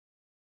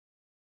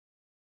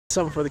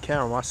Something for the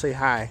camera. I'll say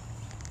hi.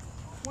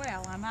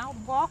 Well, I'm out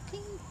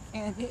walking,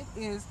 and it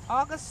is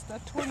August the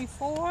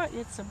 24th.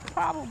 It's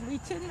probably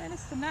 10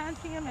 minutes to 9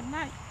 p.m. at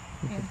night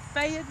in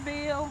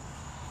Fayetteville,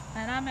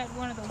 and I'm at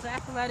one of those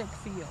athletic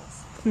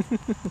fields.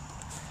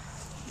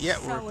 Yeah,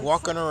 So we're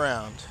walking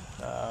around.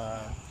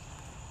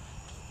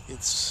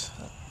 It's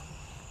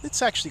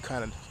actually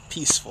kind of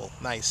peaceful,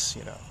 nice,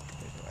 you know.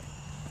 Anyway,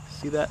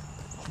 see that?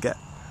 We got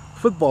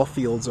football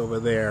fields over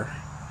there,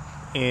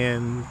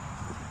 and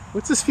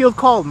what's this field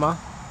called, Ma?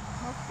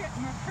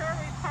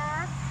 McCurry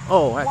Park.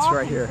 Oh, that's walking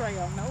right here.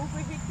 Trail, no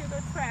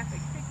vehicular traffic,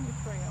 picnic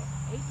trail,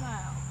 8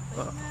 miles. 8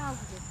 miles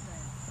of this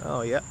thing.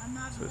 Oh, yeah. I'm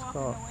not That's what it's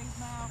walking called.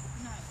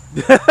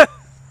 no 8 miles tonight.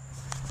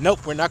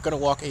 Nope, we're not going to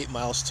walk 8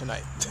 miles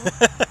tonight.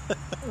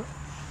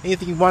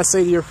 Anything you want to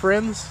say to your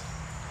friends?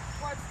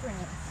 What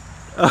friends?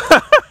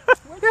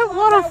 We have a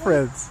lot of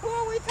friends. Who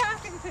are we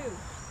talking to?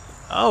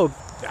 Oh,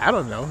 I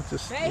don't know.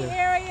 Just Bay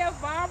Area,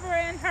 Barbara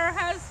and her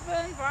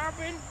husband,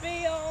 Barbara and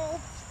Bill.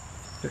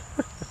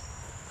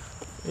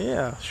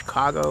 yeah,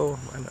 Chicago.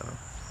 I know.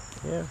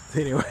 Yeah.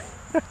 Anyway.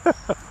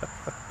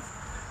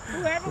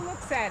 Whoever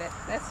looks at it,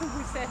 that's who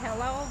we said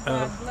hello.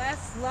 God bless,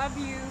 love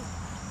you,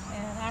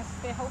 and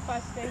hope I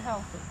stay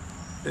healthy.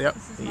 Yep.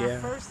 This is my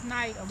first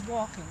night of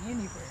walking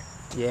anywhere.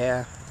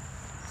 Yeah.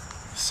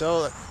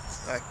 So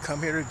I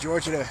come here to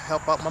Georgia to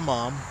help out my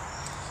mom,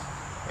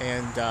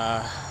 and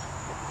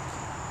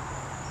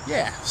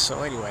yeah.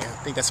 So anyway,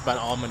 I think that's about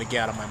all I'm gonna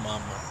get out of my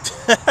mom.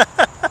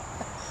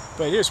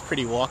 But it is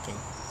pretty walking.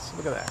 So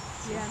look at that.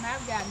 Yeah, and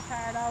I've gotten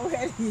tired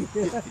already.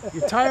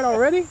 You're tired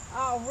already?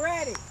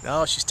 Already.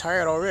 No, she's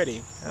tired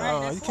already. Right,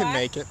 Oh, you can why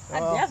make it.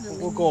 definitely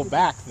We'll go need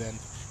back then.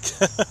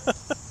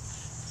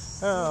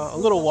 A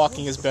little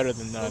walking is better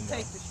than none. We'll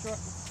take the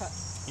shortcut.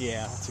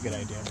 Yeah, that's a good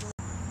idea.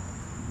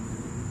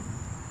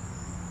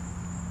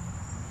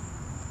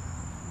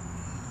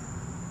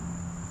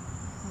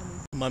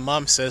 My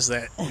mom says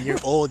that when you're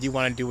old, you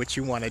want to do what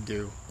you want to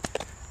do.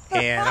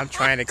 And I'm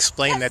trying to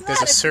explain that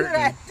there's a certain...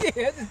 That's not a good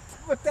idea to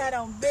put that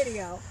on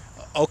video.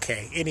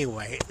 Okay,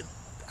 anyway,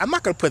 I'm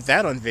not going to put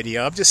that on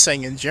video. I'm just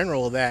saying in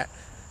general that,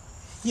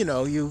 you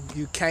know, you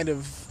can't...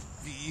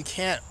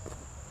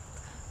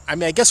 I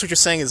mean, I guess what you're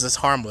saying is it's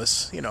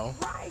harmless, you know.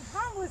 Right,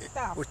 harmless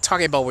stuff. We're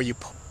talking about where you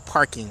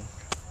parking,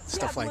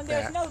 stuff like when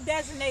that. there's no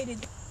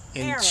designated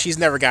area. And she's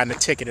never gotten a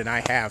ticket, and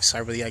I have, so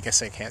I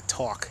guess I can't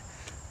talk,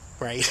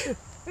 right?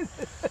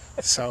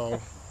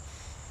 So,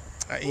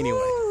 anyway,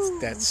 Woo.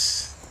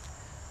 that's...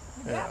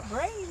 You got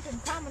brains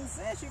and common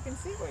sense. You can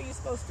see where you're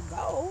supposed to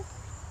go.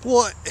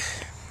 What?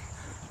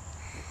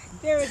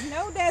 There is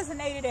no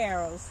designated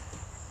arrows.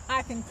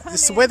 I can come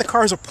It's in. the way the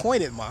cars are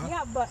pointed, Mom.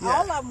 Yeah, but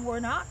all of them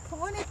were not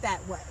pointed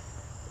that way.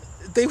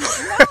 They were...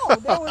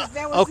 No,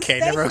 there was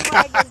okay, a never station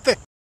wagon. got